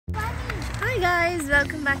Guys,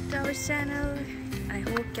 welcome back to our channel. I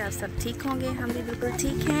hope कि आप सब ठीक होंगे। हम भी बिल्कुल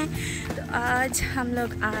ठीक हैं। तो आज हम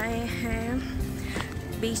लोग आए हैं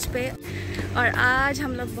बीच पे और आज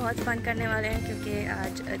हम लोग बहुत फन करने वाले हैं क्योंकि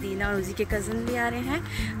आज दीना और उजी के कज़न भी आ रहे हैं,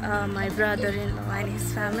 my brother in law and his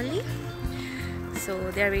family. So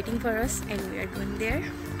they are waiting for us and we are going there.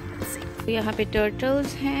 यहाँ पे टर्टल्स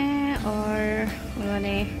हैं और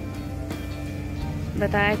उन्होंने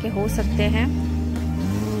बताया कि हो सकते हैं।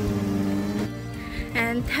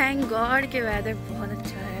 एंड थैंक गॉड के वेदर बहुत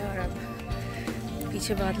अच्छा है और अब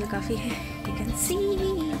पीछे बादल काफ़ी है। यू कैन सी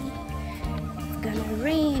गना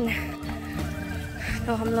रेन।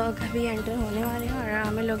 तो हम लोग अभी एंटर होने वाले हैं और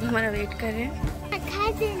आराम में लोग हमारा वेट कर रहे हैं।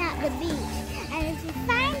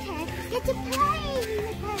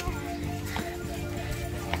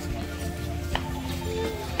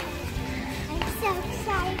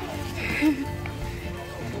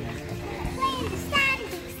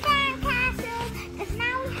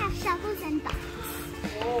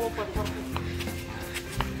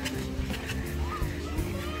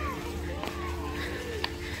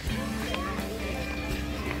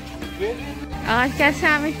 और कैसे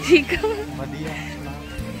हमें ठीक हो?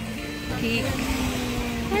 ठीक।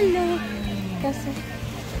 हेलो, कैसे?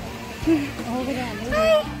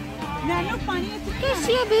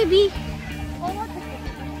 कैसी है baby?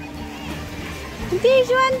 There's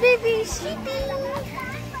one baby, sleepy.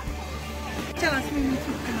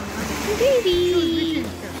 Baby.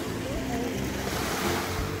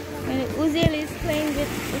 And Uziel is playing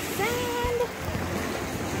with the sand.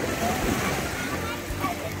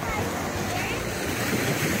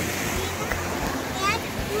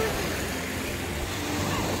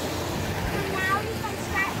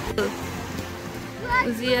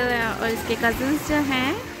 Uzziel और इसके कजिन्स जो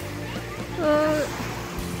हैं वो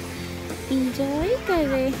इंजॉय कर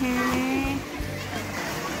रहे हैं।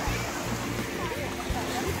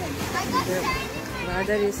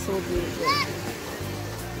 Weather is so beautiful.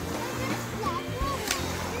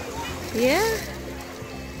 Yeah.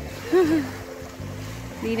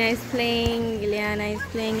 Dina is playing, Ileana is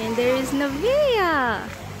playing, and there is Nevaeh.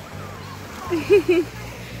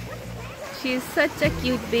 She is such a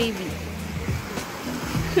cute baby.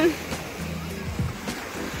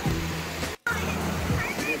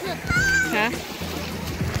 Huh?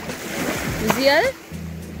 Uziel?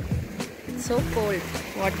 It's so cold.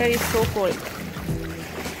 Water is so cold.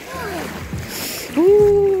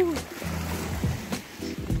 Ooh.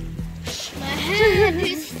 My hand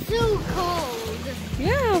is so cold.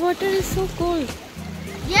 Yeah, water is so cold.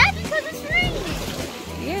 Yeah, because it's raining.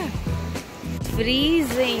 Yeah.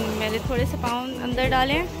 Freezing. मैंने थोड़े से पाँव अंदर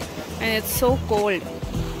डाले and it's so cold.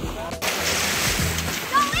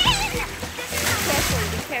 Go in. Careful,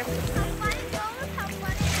 be careful.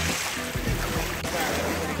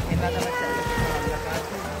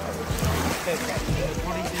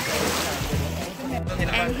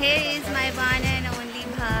 And here is my one and only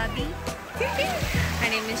bhabhi. Her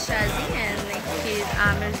name is Shazi and she is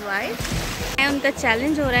Amir's wife. उनका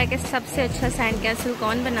challenge हो रहा है कि सबसे अच्छा सैंड कैसल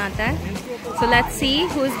कौन बनाता है. So let's see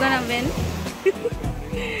who is gonna win.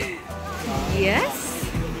 Yes,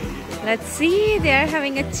 let's see. They are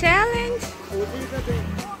having a challenge.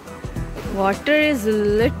 Water is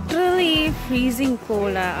literally freezing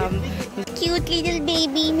cold. Cute little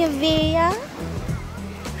baby Nevaeh.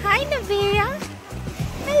 Hi Nevaeh.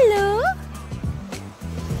 Hello.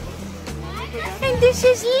 And this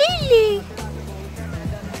is Lily.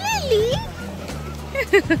 Lily.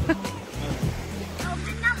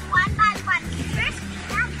 Open them one by one. First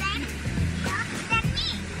Nina, then me.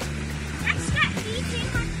 Let's start eating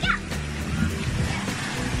one. Yeah.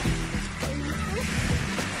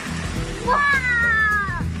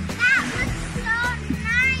 Wow, that looks so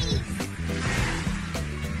nice.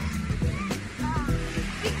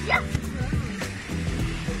 Good job.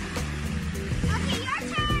 Okay, your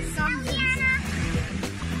turn, Eliana.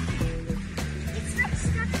 It's like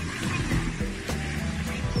stuck in the center.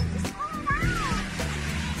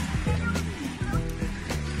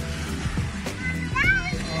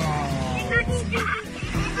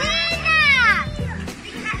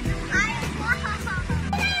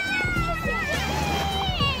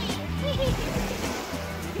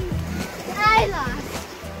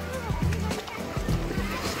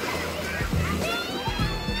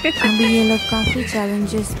 अभी ये लोग काफी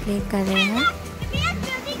challenges play कर रहे हैं.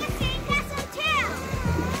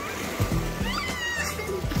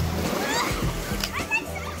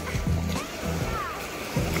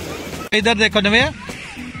 इधर देखो नवेह.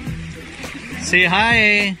 Say hi.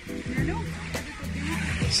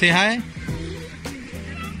 Say hi.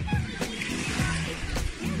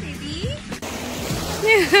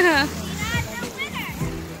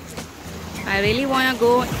 I really want to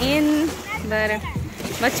go इन, पर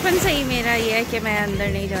बचपन से ही मेरा ये है कि मैं अंदर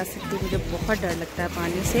नहीं जा सकती, मुझे बहुत डर लगता है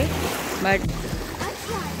पानी से। But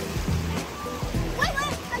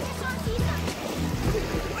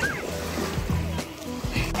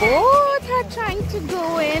both are trying to go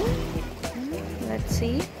in. Let's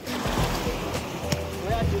see.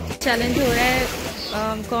 Challenge हो रहा है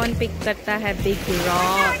कौन पिक करता है बिग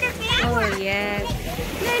रॉक। Oh yes.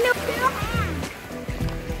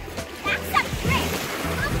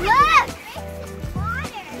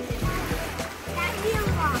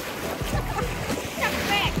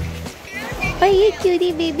 पर ये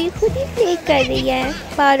क्यूटी बेबी खुद ही प्ले कर रही है।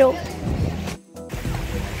 पारो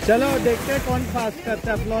चलो देखते हैं कौन फास्ट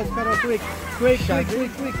करता है। फ्लॉस करो, quick quick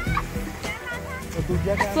quick quick.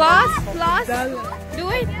 Floss, floss. Do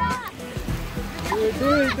it. Do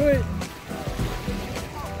it.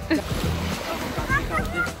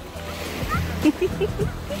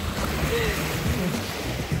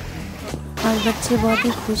 और बच्चे बहुत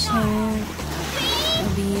ही खुश हैं,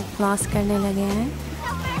 अभी फ्लॉस करने लगे हैं।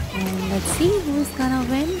 Let's see who's gonna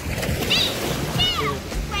win.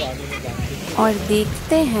 और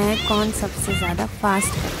देखते हैं कौन सबसे ज़्यादा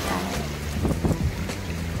फास्ट करता है।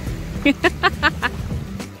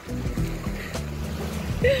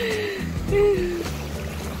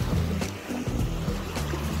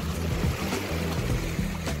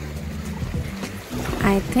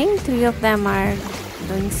 I think 3 of them are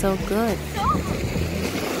doing so good.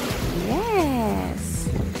 Yes.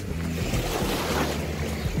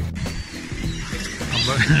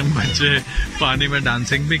 बच्चे पानी में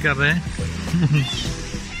डांसिंग भी कर रहे हैं।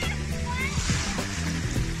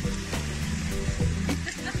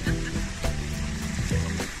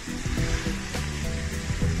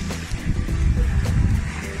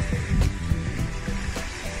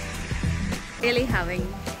 Really having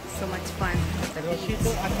so much fun.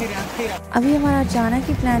 अभी हमारा जाना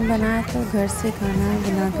की प्लान बना है, तो घर से खाना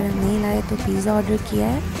बनाकर नहीं लाए, तो पिज़्ज़ा ऑर्डर किया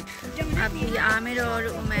है। अभी आमिर और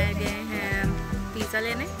उमर गए हैं पिज़्ज़ा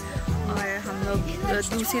लेने, और हम लोग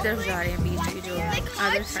दूसरी तरफ जा रहे हैं, बीच की जो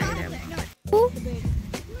अदर साइड है।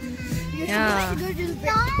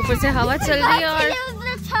 ऊपर से हवा चल रही है, और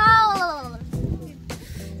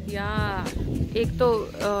एक तो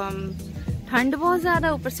ठंड बहुत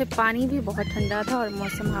ज़्यादा, ऊपर से पानी भी बहुत ठंडा था, और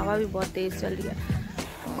मौसम हवा भी बहुत तेज़ चल रही है।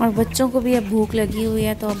 और बच्चों को भी अब भूख लगी हुई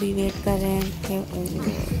है, तो अभी वेट कर रहे हैं कि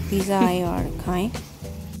पिज़्ज़ा आए और खाएं।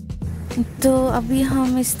 तो अभी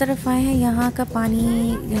हम इस तरफ आए हैं। यहाँ का पानी,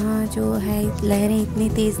 यहाँ जो है लहरें इतनी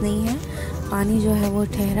तेज़ नहीं है, पानी जो है वो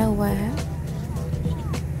ठहरा हुआ है।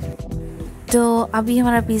 तो अभी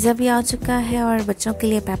हमारा पिज़्ज़ा भी आ चुका है, और बच्चों के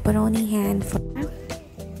लिए पेपरोनी है एंड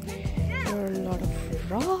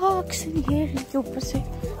रॉक्स इन हियर के ऊपर से।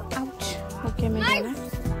 आउच। ओके, मैं जाना।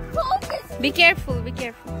 Be careful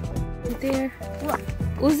there.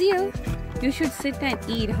 Uziel, you should sit and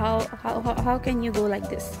eat. How can you go like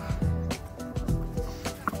this?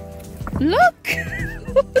 Look.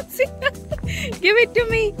 Give it to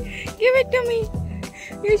me.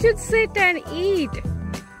 You should sit and eat.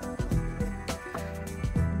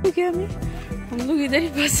 क्या मैं हम लोग इधर ही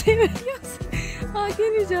फंसे हुए हैं, आगे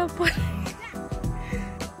नहीं जा पा रहे।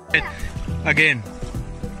 Again.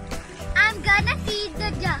 I'm gonna feed the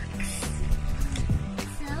ducks.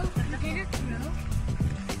 So I'm gonna throw.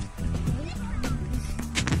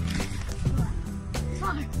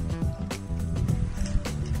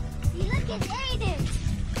 Look at it.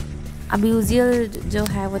 अभी उजियल जो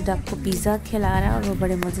है वो डक को पिज़्ज़ा खिला रहा है, और वो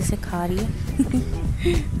बड़े मज़े से खा रही है।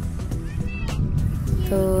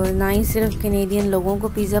 तो ना ही सिर्फ कैनेडियन लोगों को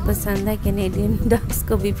पिज़्ज़ा पसंद है, कैनेडियन डक्स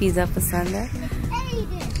को भी पिज़्ज़ा पसंद है।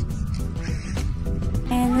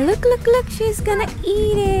 And look, she's gonna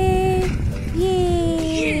eat it.